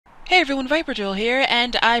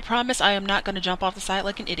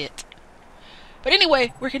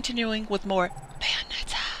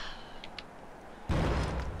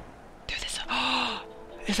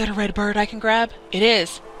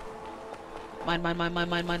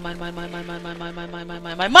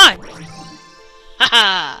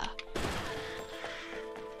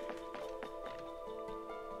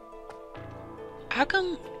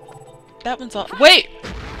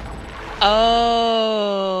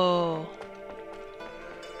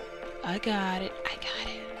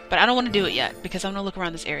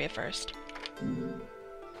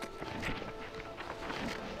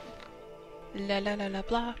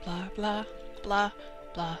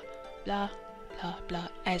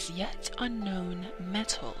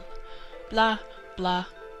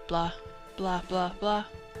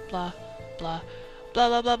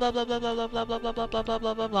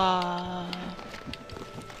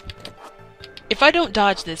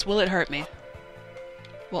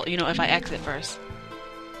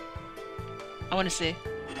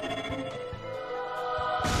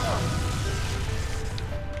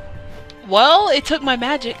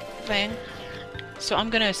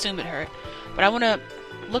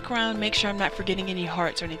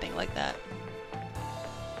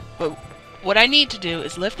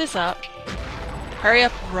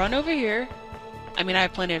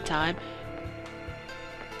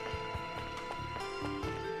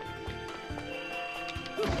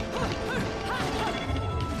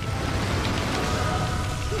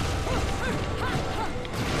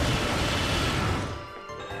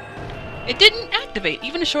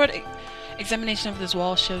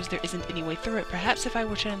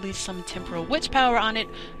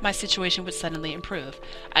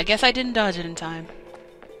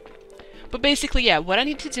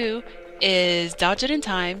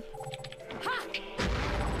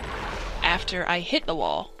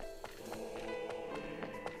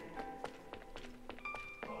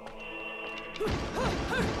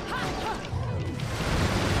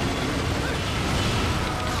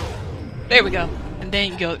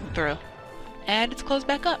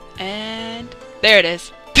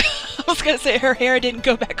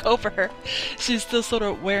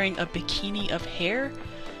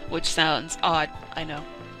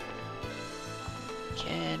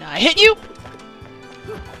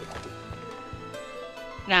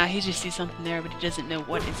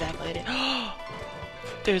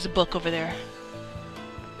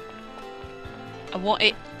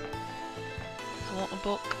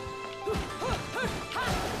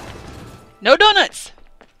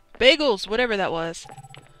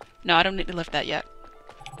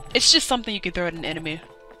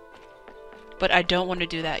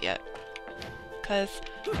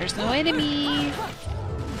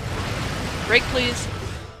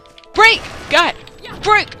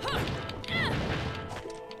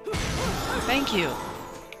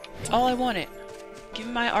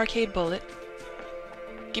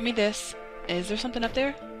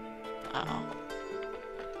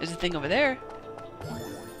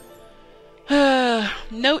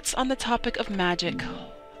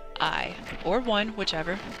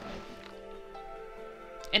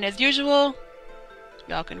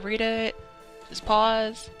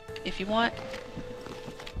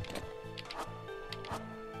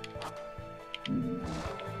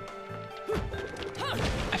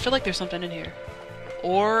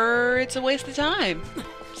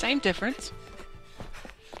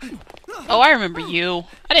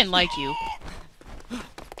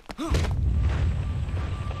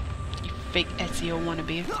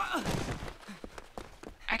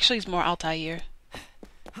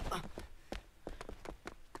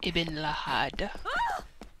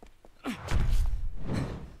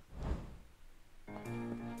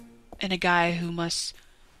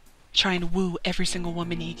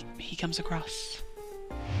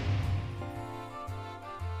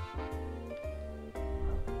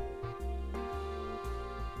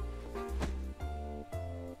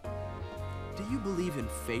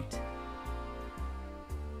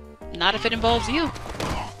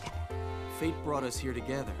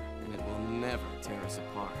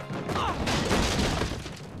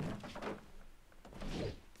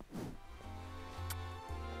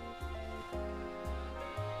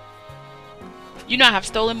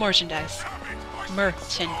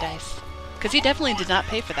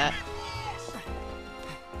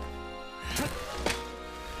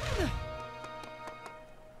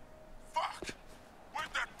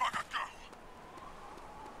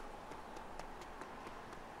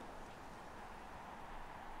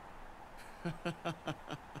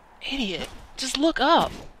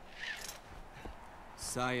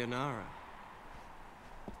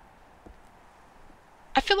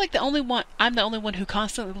feel like I'm the only one who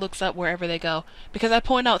constantly looks up wherever they go, because I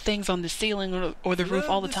point out things on the ceiling or the roof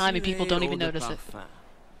all the time and people don't even notice it.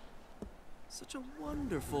 Such a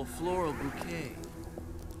wonderful floral bouquet.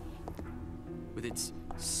 With its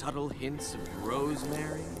subtle hints of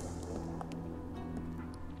rosemary.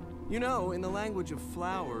 You know, in the language of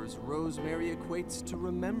flowers, rosemary equates to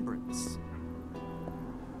remembrance.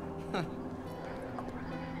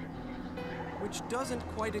 Which doesn't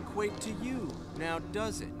quite equate to you, now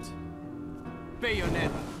does it?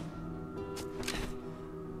 Bayonetta.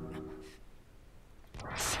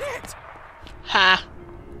 Shit! Ha!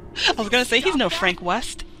 I was gonna say, he's no Frank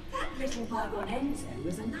West. That little Bayonetta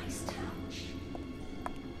was a nice touch.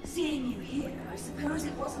 Seeing you here, I suppose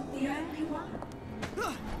it wasn't the only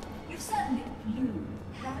one. You've certainly bloomed,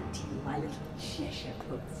 haven't you, my little Cheshire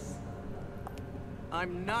Puss?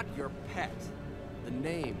 I'm not your pet. The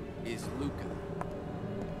name is Luca.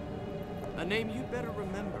 A name you'd better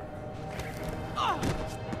remember.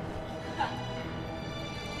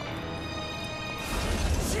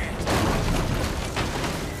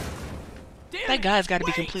 That guy's gotta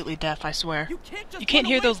be completely deaf, I swear. You can't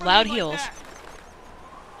hear those loud heels.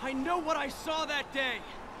 I know what I saw that day.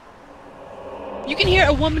 You can hear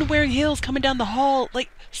a woman wearing heels coming down the hall,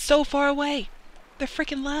 like, so far away. They're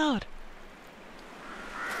freaking loud.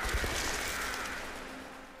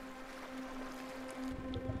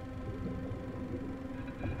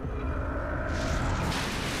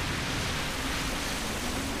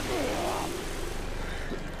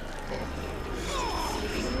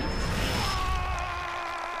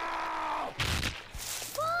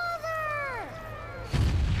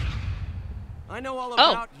 I know all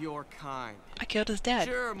about your kind. I killed his dad.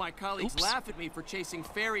 Sure, my colleagues Oops. laugh at me for chasing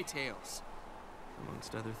fairy tales,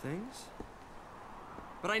 amongst other things.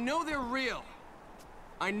 But I know they're real.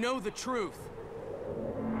 I know the truth.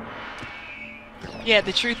 Yeah,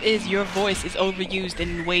 the truth is your voice is overused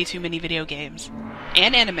in way too many video games.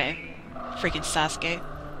 And anime. Freaking Sasuke.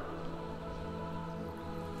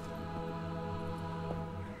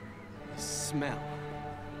 Smell.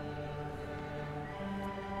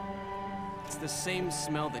 It's the same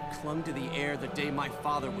smell that clung to the air the day my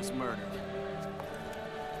father was murdered.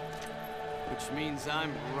 Which means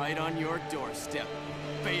I'm right on your doorstep,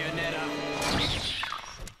 Bayonetta.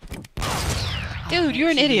 Dude, you're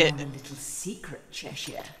an idiot. A little secret,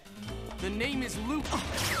 Cheshire. The name is Luke.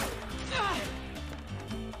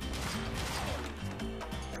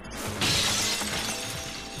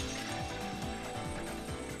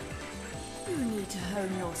 You need to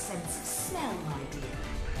hone your sense of smell, my dear.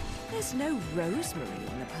 There's no rosemary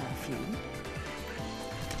in the perfume.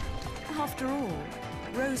 After all,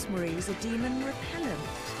 rosemary is a demon repellent.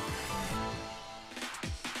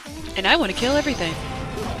 And I want to kill everything.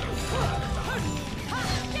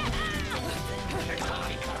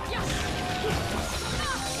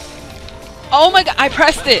 Oh my god, I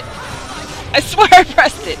pressed it! I swear I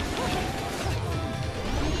pressed it!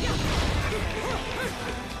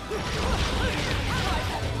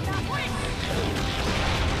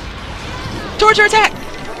 Torture attack!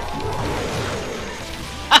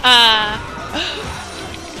 Haha!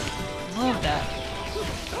 Love that.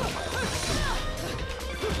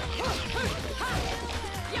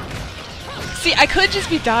 See, I could just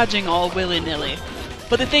be dodging all willy-nilly.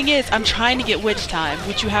 But the thing is, I'm trying to get witch time,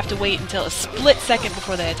 which you have to wait until a split second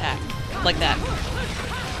before they attack. Like that.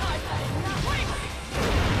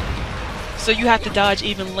 So you have to dodge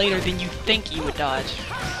even later than you think you would dodge.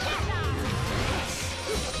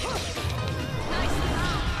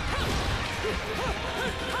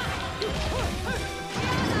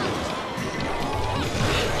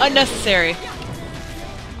 Unnecessary.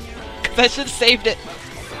 'Cause I should have saved it.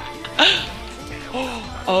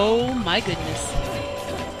 Oh my goodness.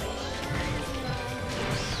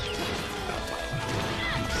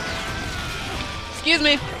 Excuse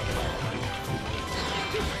me.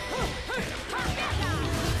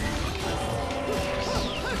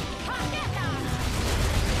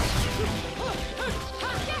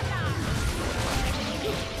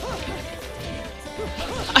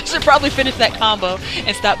 I should probably finish that combo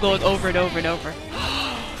and stop going over and over and over.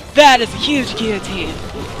 That is a huge guillotine.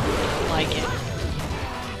 I like it.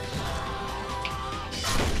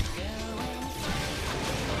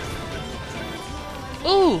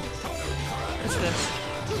 Ooh! What's this?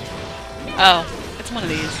 Oh, it's one of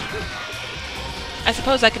these. I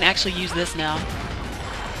suppose I can actually use this now.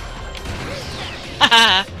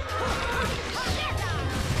 Haha!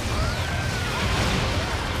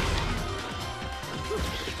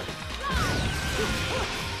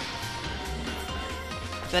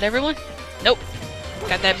 Is that everyone? Nope.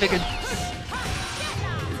 Got that bigger.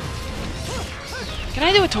 Can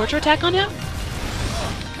I do a torture attack on him?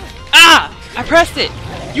 Ah! I pressed it!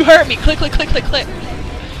 You hurt me! Click, click, click, click, click!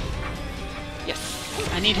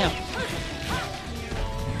 Yes. I need him.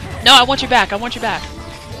 No, I want you back. I want you back.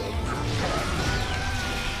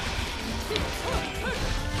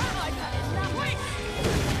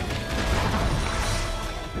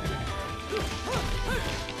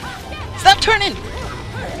 Stop turning!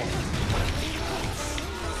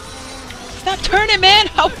 Stop turning, man!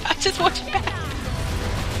 I just want you back.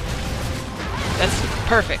 That's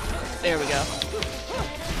perfect. There we go.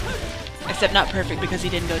 Except not perfect because he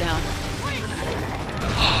didn't go down.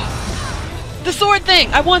 The sword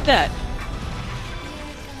thing! I want that!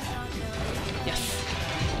 Yes.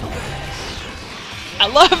 I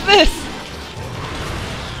love this!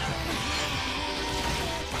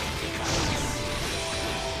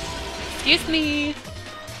 Excuse me!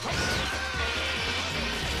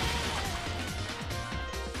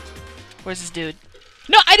 Where's this dude?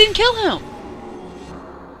 No, I didn't kill him!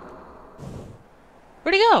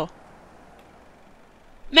 Where'd he go?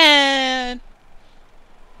 Man!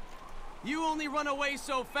 You only run away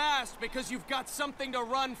so fast because you've got something to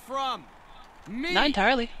run from. Me. Not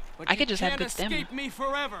entirely. But I could just have you good can't stamina. escape me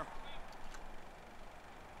forever.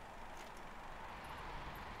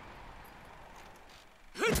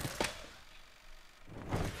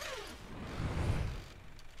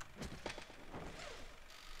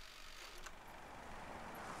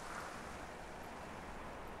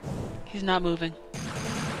 He's not moving.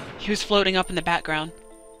 He was floating up in the background.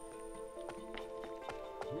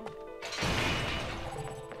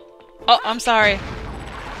 Oh, I'm sorry.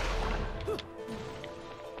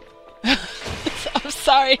 I'm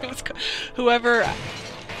sorry. It was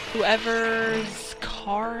whoever's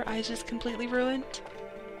car I just completely ruined.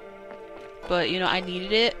 But, you know, I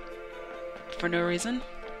needed it for no reason.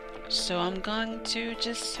 So I'm going to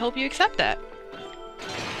just hope you accept that.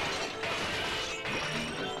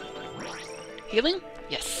 Healing?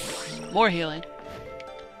 Yes. More healing.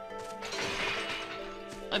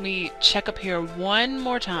 Let me check up here one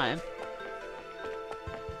more time.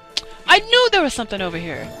 I knew there was something over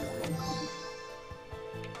here.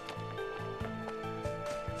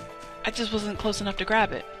 I just wasn't close enough to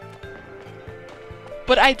grab it.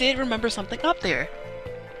 But I did remember something up there.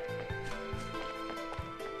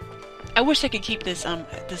 I wish I could keep this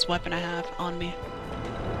this weapon I have on me.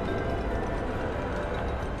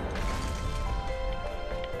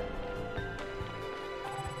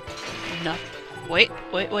 No. Wait.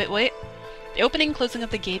 The opening and closing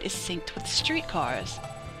of the gate is synced with streetcars.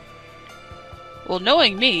 Well,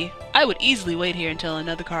 knowing me, I would easily wait here until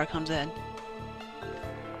another car comes in.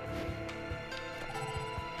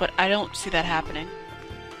 But I don't see that happening.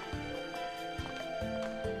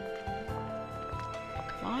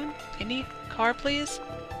 Come on. Any car, please?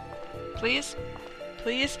 Please?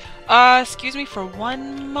 Please? Excuse me for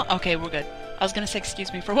one okay, we're good. I was gonna say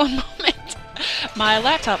excuse me for one moment. My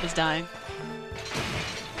laptop is dying.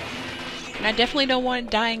 And I definitely don't want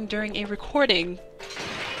it dying during a recording.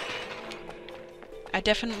 I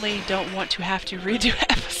definitely don't want to have to redo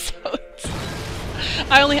episodes.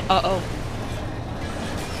 I only... Uh-oh.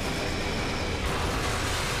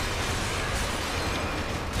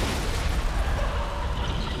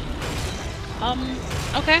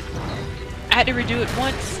 Okay. I had to redo it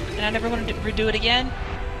once, and I never wanted to redo it again.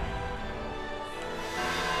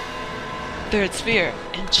 Third sphere.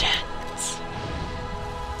 Enchants.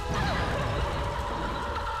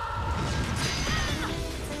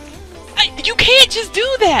 You can't just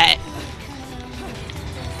do that!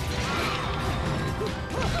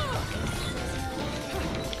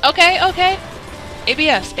 Okay, okay.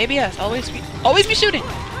 ABS. Always be shooting!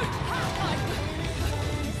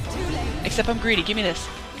 Except I'm greedy. Give me this.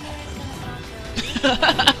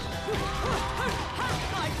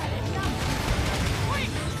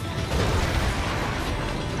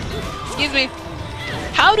 Excuse me.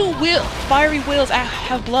 How do fiery wheels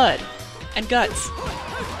have blood and guts?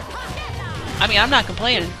 I mean, I'm not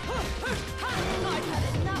complaining.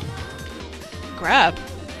 Grab.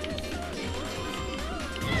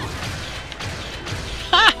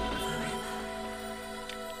 Ha!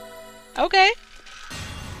 Okay.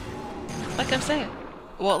 Like I'm saying.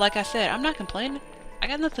 Well, like I said, I'm not complaining. I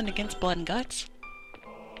got nothing against blood and guts.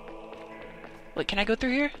 Wait, can I go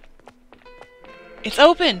through here? It's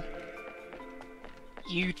open!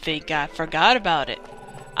 You think I forgot about it.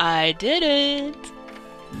 I didn't.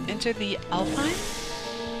 Enter the Alpine?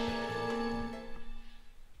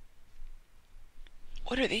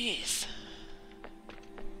 What are these?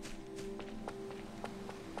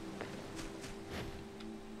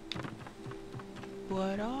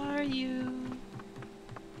 What are you?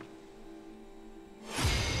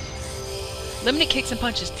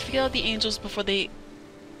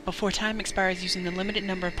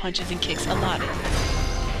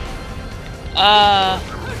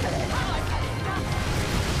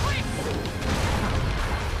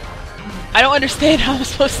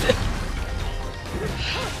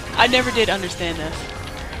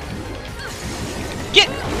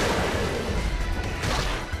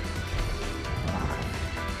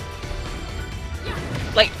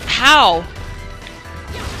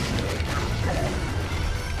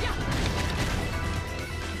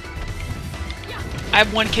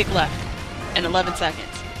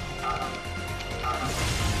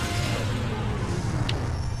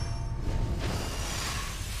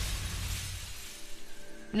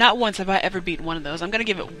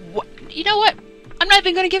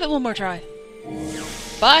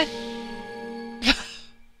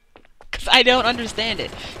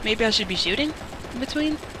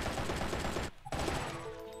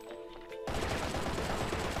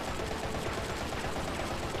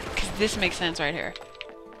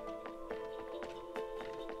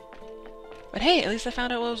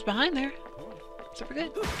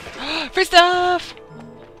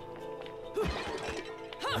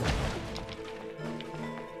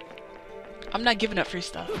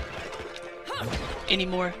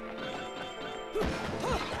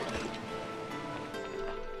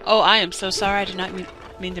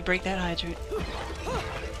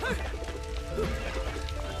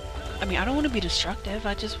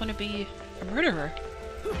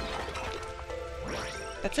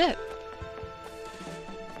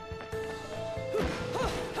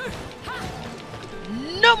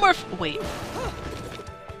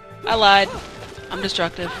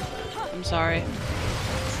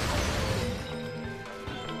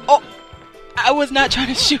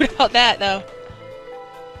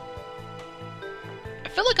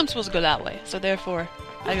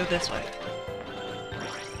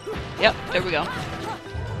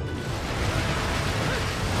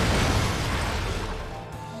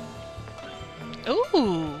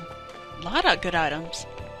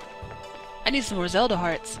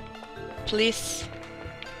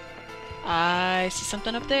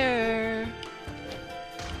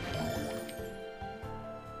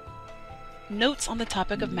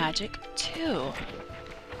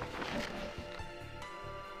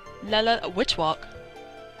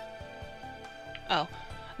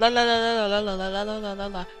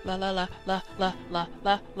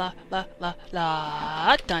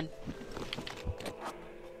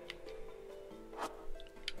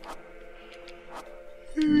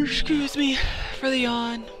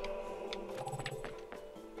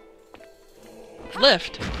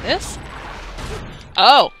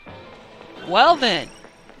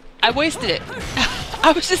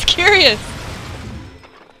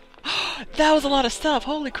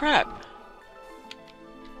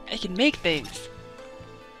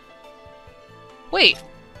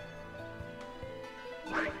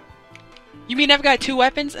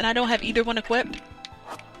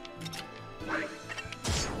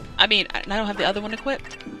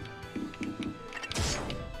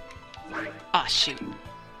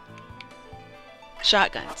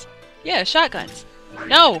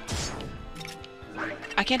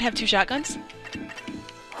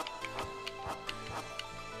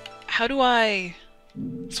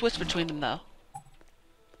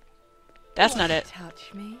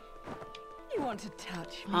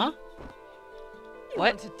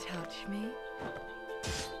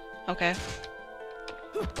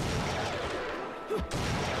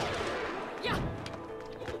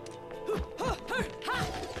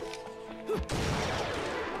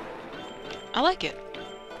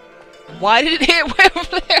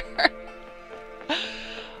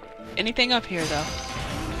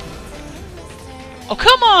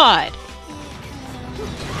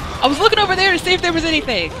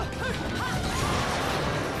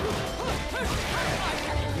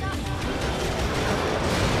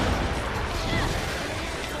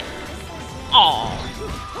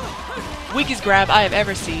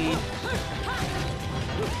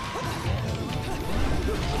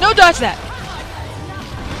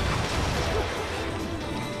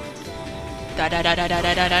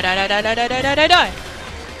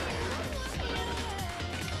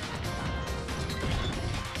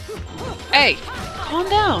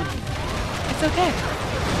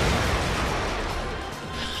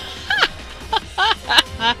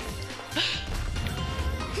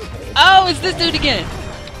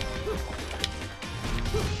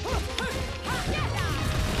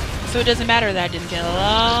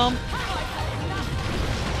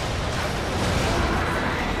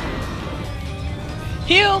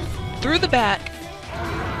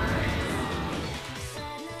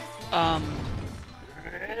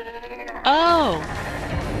 Oh!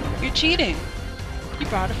 You're cheating. You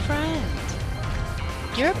brought a friend.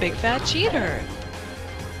 You're a big fat cheater.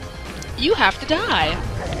 You have to die.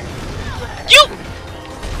 You!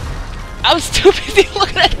 I was too busy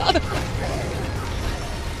looking at the other one.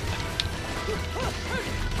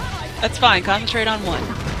 That's fine. Concentrate on one.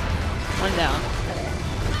 One down.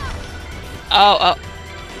 Oh.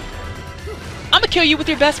 I'm gonna kill you with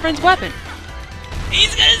your best friend's weapon.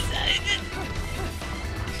 He's gonna say it.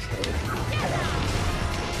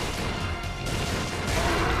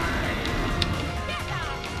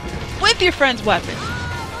 With your friend's weapon.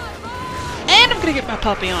 And I'm gonna get my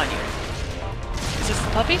puppy on you. Is this the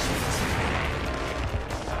puppy?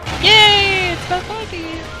 Yay! It's my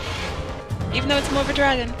puppy! Even though it's more of a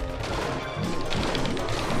dragon.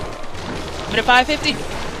 I'm at 550.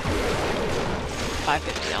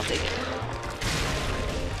 550, I'll take it.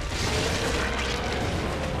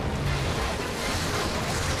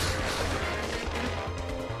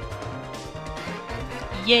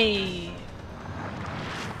 Yay!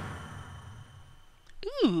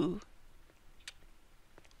 Ooh.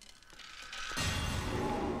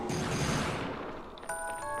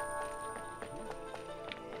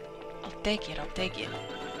 I'll take it.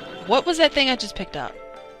 What was that thing I just picked up?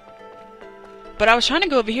 But I was trying to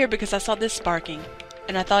go over here because I saw this sparking.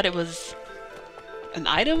 And I thought it was an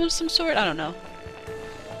item of some sort? I don't know.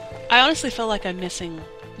 I honestly feel like I'm missing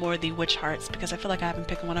more of the witch hearts because I feel like I haven't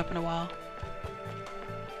picked one up in a while.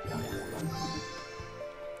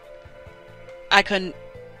 I couldn't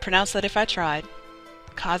pronounce that if I tried.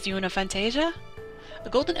 Kazu Fantasia? A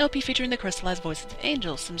golden LP featuring the crystallized voices of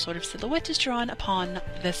angels. Some sort of silhouette is drawn upon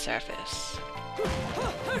the surface.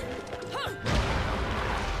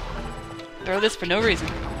 Throw this for no reason.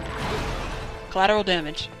 Collateral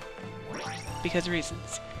damage. Because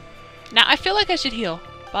reasons. Now, I feel like I should heal.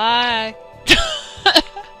 Bye!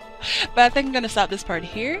 But I think I'm gonna stop this part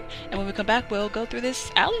here, and when we come back, we'll go through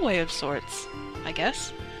this alleyway of sorts, I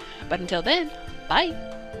guess. But until then, bye!